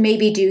 you would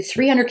maybe do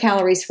 300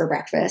 calories for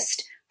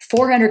breakfast,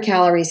 400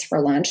 calories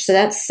for lunch. So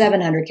that's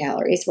 700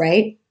 calories,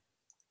 right?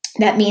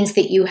 That means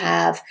that you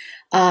have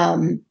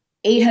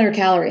 800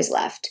 calories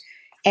left.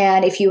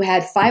 And if you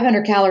had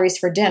 500 calories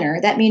for dinner,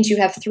 that means you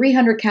have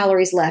 300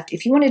 calories left.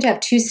 If you wanted to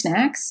have two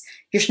snacks,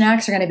 your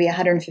snacks are going to be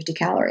 150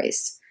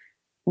 calories.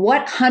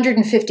 What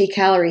 150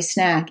 calorie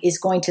snack is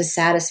going to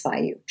satisfy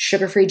you?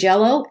 Sugar-free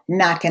Jell-O?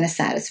 Not going to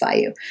satisfy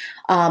you.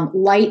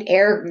 Light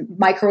air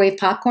microwave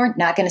popcorn?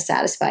 Not going to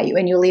satisfy you.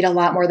 And you'll eat a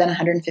lot more than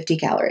 150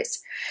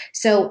 calories.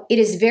 So it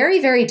is very,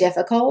 very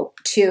difficult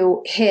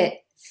to hit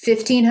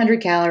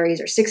 1,500 calories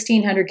or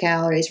 1,600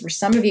 calories. For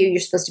some of you,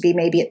 you're supposed to be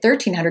maybe at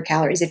 1,300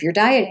 calories if you're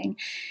dieting.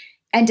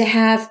 And to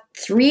have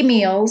 3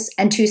 meals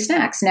and 2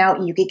 snacks. Now,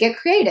 you could get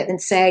creative and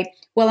say,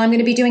 well, I'm going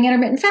to be doing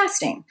intermittent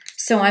fasting.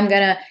 So I'm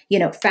going to,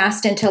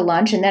 fast until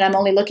lunch, and then I'm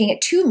only looking at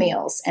 2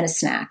 meals and a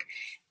snack.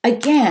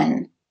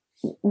 Again,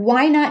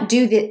 why not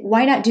do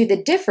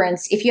the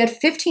difference? If you had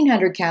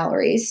 1,500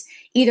 calories,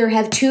 either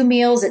have 2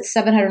 meals at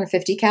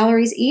 750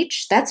 calories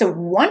each. That's a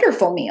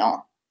wonderful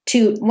meal.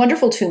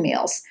 Wonderful 2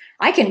 meals.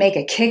 I can make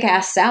a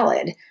kick-ass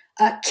salad.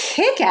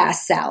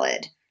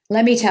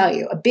 Let me tell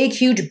you, a big,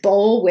 huge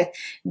bowl with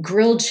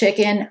grilled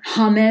chicken,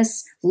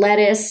 hummus,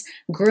 lettuce,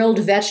 grilled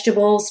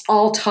vegetables,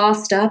 all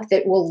tossed up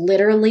that will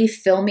literally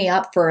fill me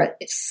up for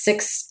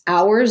 6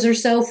 hours or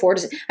so,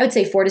 I would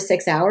say 4 to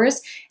 6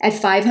 hours at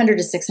 500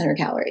 to 600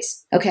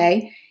 calories,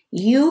 okay?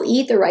 You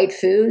eat the right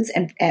foods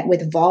and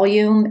with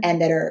volume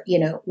and that are,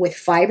 with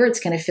fiber, it's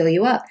going to fill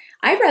you up.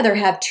 I'd rather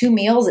have 2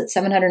 meals at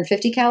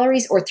 750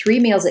 calories or 3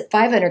 meals at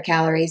 500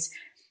 calories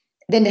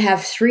than to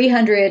have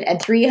 300 and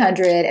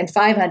 300 and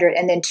 500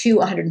 and then 2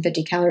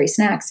 150 calorie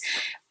snacks.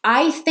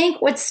 I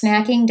think what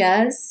snacking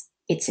does,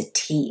 it's a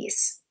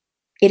tease.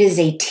 It is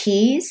a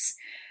tease.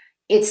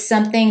 It's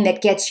something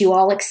that gets you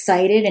all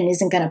excited and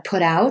isn't going to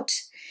put out.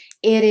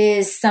 It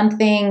is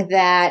something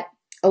that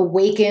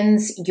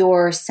awakens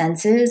your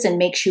senses and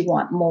makes you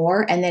want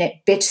more. And then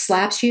it bitch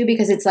slaps you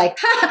because it's like,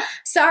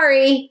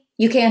 sorry,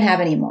 you can't have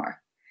any more.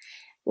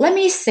 Let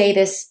me say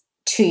this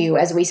to you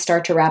as we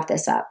start to wrap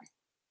this up.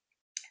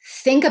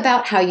 Think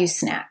about how you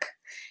snack.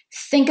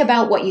 Think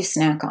about what you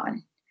snack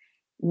on.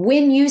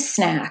 When you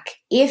snack,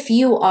 if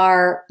you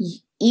are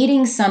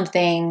eating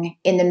something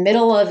in the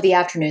middle of the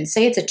afternoon,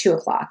 say it's at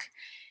 2:00,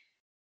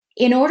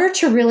 in order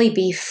to really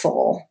be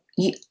full,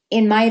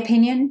 in my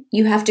opinion,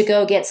 you have to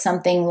go get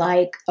something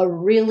like a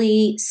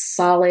really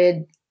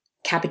solid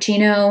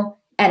cappuccino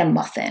and a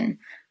muffin,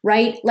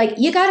 right? Like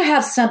you got to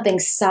have something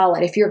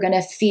solid if you're going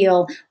to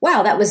feel,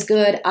 wow, that was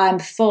good. I'm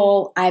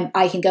full.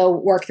 I can go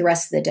work the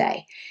rest of the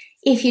day.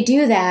 If you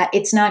do that,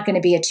 it's not going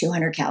to be a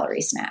 200 calorie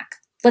snack.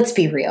 Let's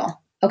be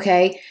real.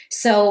 Okay.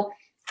 So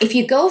if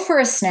you go for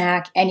a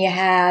snack and you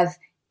have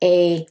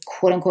a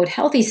quote unquote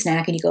healthy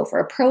snack and you go for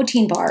a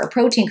protein bar or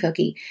protein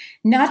cookie,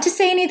 not to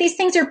say any of these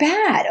things are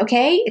bad.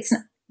 Okay.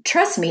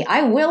 Trust me,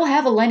 I will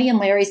have a Lenny and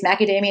Larry's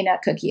macadamia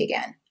nut cookie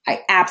again.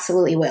 I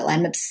absolutely will.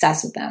 I'm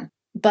obsessed with them,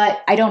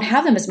 but I don't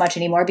have them as much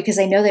anymore because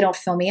I know they don't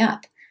fill me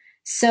up.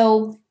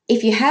 So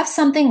if you have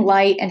something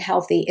light and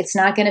healthy, it's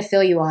not going to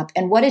fill you up.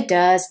 And what it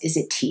does is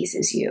it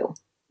teases you,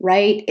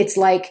 right? It's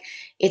like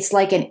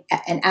an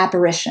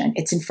apparition.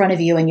 It's in front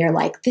of you and you're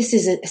like, this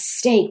is a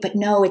steak, but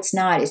no, it's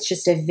not. It's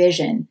just a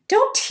vision.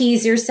 Don't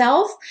tease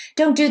yourself.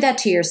 Don't do that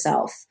to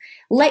yourself.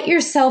 Let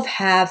yourself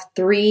have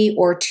 3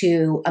 or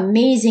 2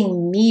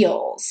 amazing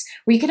meals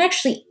where you can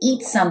actually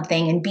eat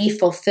something and be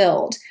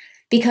fulfilled.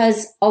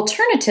 Because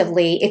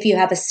alternatively, if you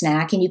have a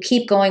snack and you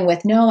keep going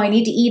with, no, I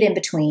need to eat in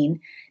between,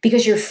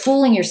 because you're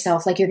fooling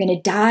yourself like you're going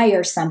to die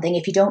or something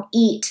if you don't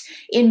eat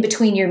in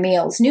between your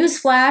meals.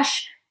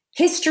 Newsflash,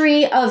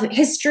 histories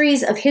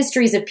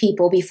of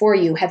people before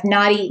you have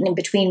not eaten in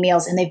between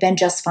meals and they've been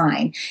just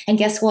fine. And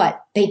guess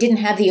what? They didn't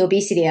have the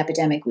obesity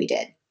epidemic we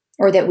did,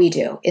 or that we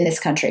do in this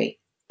country.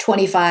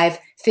 25,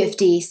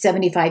 50,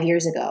 75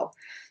 years ago.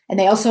 And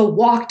they also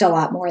walked a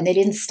lot more, and they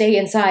didn't stay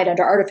inside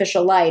under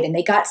artificial light, and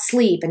they got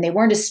sleep, and they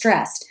weren't as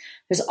stressed.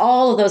 There's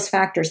all of those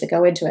factors that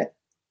go into it.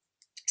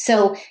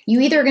 So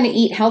you either are going to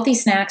eat healthy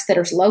snacks that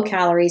are low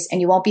calories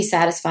and you won't be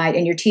satisfied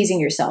and you're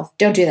teasing yourself.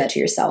 Don't do that to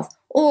yourself.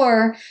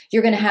 Or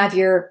you're going to have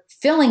your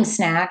filling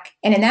snack.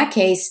 And in that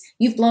case,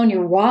 you've blown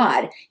your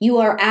wad. You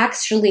are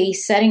actually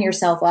setting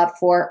yourself up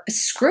for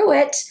screw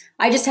it.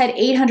 I just had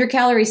 800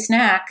 calorie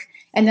snack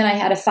and then I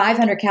had a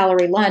 500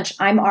 calorie lunch.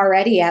 I'm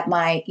already at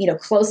my,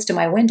 close to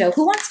my window.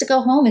 Who wants to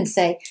go home and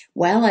say,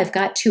 well, I've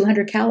got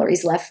 200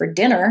 calories left for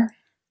dinner?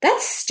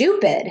 That's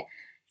stupid.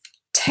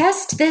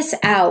 Test this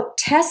out.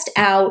 Test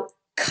out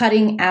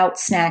cutting out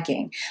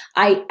snacking.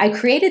 I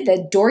created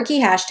the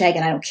dorky hashtag,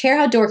 and I don't care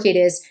how dorky it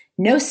is,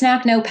 no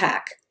snack, no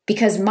pack.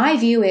 Because my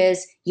view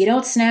is you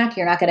don't snack,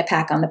 you're not going to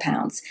pack on the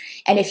pounds.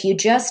 And if you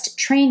just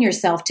train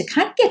yourself to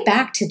kind of get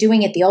back to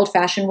doing it the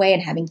old-fashioned way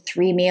and having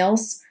 3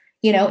 meals,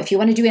 if you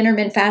want to do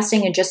intermittent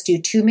fasting and just do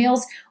 2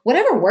 meals,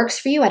 whatever works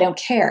for you, I don't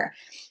care.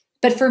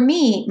 But for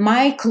me,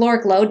 my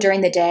caloric load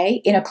during the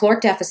day in a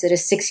caloric deficit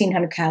is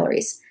 1,600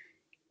 calories.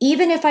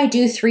 Even if I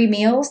do 3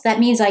 meals, that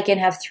means I can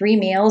have 3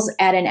 meals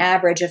at an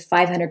average of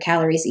 500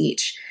 calories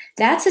each.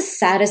 That's a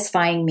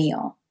satisfying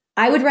meal.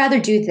 I would rather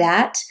do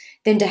that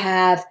than to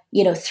have,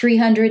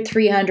 300,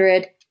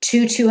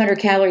 200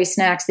 calorie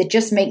snacks that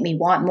just make me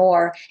want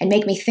more and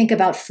make me think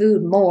about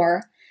food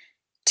more.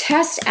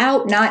 Test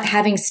out not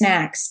having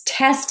snacks.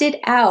 Test it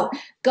out.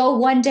 Go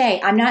one day.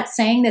 I'm not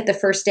saying that the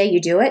first day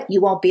you do it, you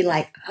won't be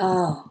like,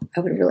 oh, I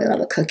would really love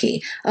a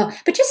cookie.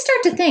 But just start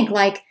to think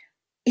like,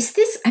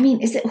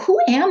 who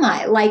am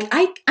I? Like,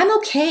 I'm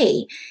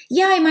okay.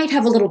 Yeah, I might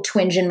have a little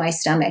twinge in my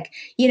stomach.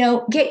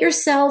 Get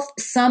yourself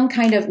some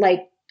kind of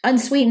like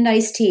unsweetened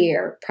iced tea,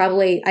 or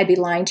probably I'd be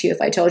lying to you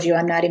if I told you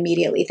I'm not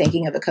immediately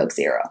thinking of a Coke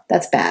Zero.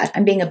 That's bad.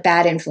 I'm being a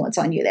bad influence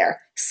on you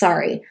there.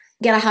 Sorry.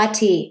 Get a hot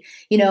tea,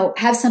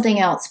 have something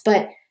else,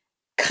 but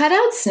cut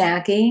out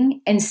snacking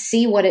and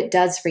see what it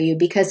does for you,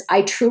 because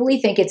I truly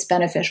think it's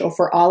beneficial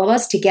for all of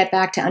us to get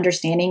back to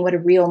understanding what a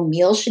real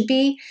meal should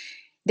be.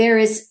 There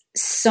is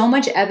so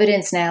much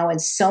evidence now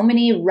and so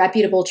many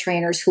reputable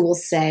trainers who will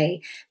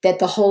say that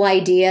the whole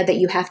idea that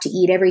you have to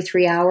eat every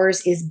 3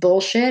 hours is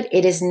bullshit.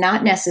 It is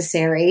not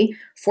necessary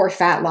for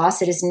fat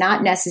loss. It is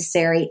not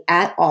necessary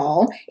at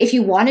all. If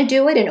you want to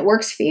do it and it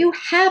works for you,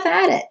 have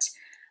at it.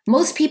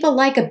 Most people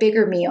like a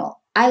bigger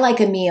meal. I like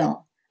a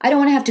meal. I don't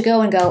want to have to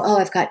go, oh,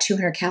 I've got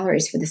 200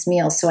 calories for this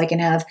meal so I can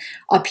have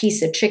a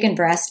piece of chicken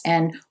breast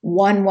and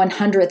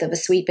 1/100th of a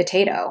sweet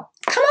potato.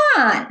 Come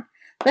on.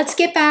 Let's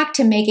get back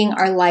to making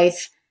our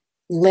life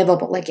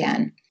livable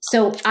again.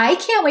 So I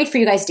can't wait for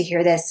you guys to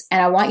hear this,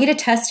 and I want you to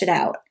test it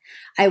out.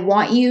 I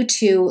want you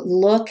to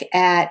look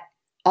at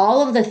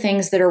all of the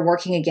things that are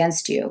working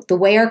against you, the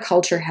way our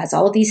culture has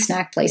all of these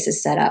snack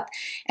places set up,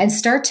 and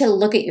start to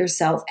look at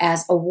yourself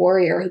as a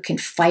warrior who can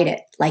fight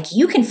it. Like,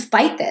 you can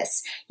fight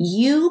this.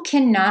 You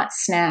cannot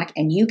snack,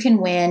 and you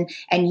can win,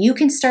 and you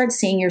can start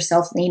seeing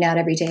yourself lean out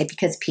every day,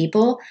 because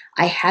people,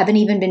 I haven't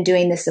even been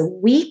doing this a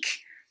week,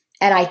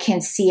 and I can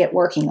see it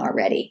working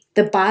already.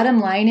 The bottom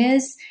line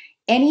is,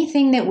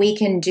 anything that we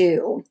can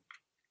do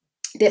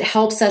that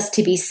helps us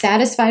to be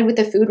satisfied with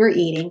the food we're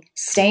eating,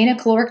 stay in a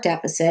caloric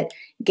deficit,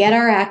 get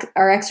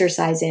our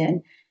exercise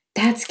in,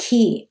 that's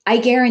key. I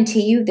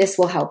guarantee you this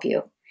will help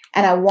you.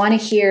 And I want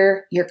to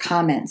hear your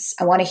comments.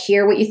 I want to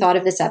hear what you thought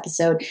of this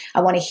episode.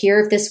 I want to hear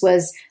if this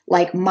was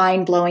like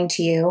mind-blowing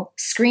to you.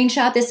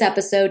 Screenshot this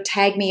episode,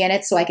 tag me in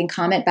it so I can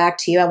comment back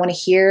to you. I want to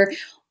hear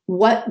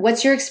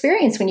what's your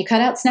experience when you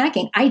cut out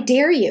snacking. I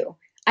dare you.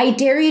 I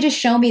dare you to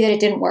show me that it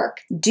didn't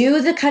work.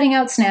 Do the cutting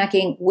out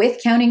snacking with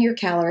counting your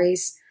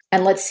calories,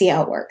 and let's see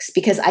how it works.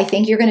 Because I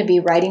think you're going to be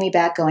writing me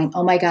back going,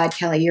 oh my God,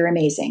 Kelly, you're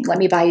amazing. Let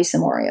me buy you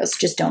some Oreos.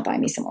 Just don't buy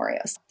me some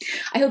Oreos.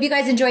 I hope you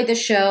guys enjoyed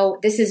this show.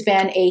 This has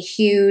been a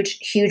huge,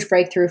 huge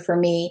breakthrough for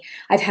me.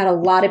 I've had a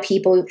lot of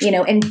people,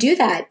 and do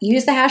that.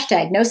 Use the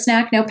hashtag, no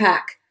snack, no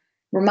pack.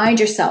 Remind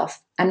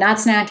yourself, I'm not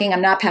snacking.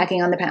 I'm not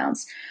packing on the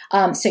pounds.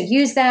 So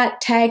use that,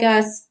 tag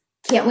us.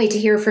 Can't wait to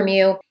hear from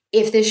you.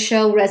 If this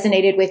show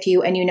resonated with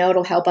you and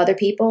it'll help other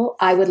people,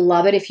 I would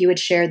love it if you would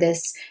share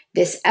this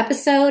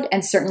episode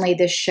and certainly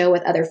this show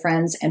with other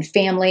friends and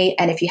family.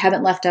 And if you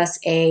haven't left us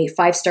a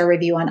 5-star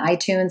review on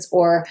iTunes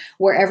or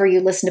wherever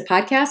you listen to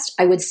podcasts,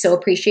 I would so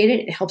appreciate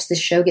it. It helps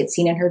this show get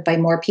seen and heard by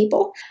more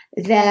people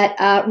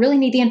that really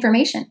need the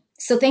information.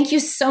 So thank you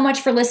so much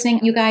for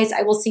listening, you guys.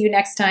 I will see you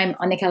next time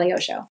on The Kelly O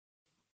Show.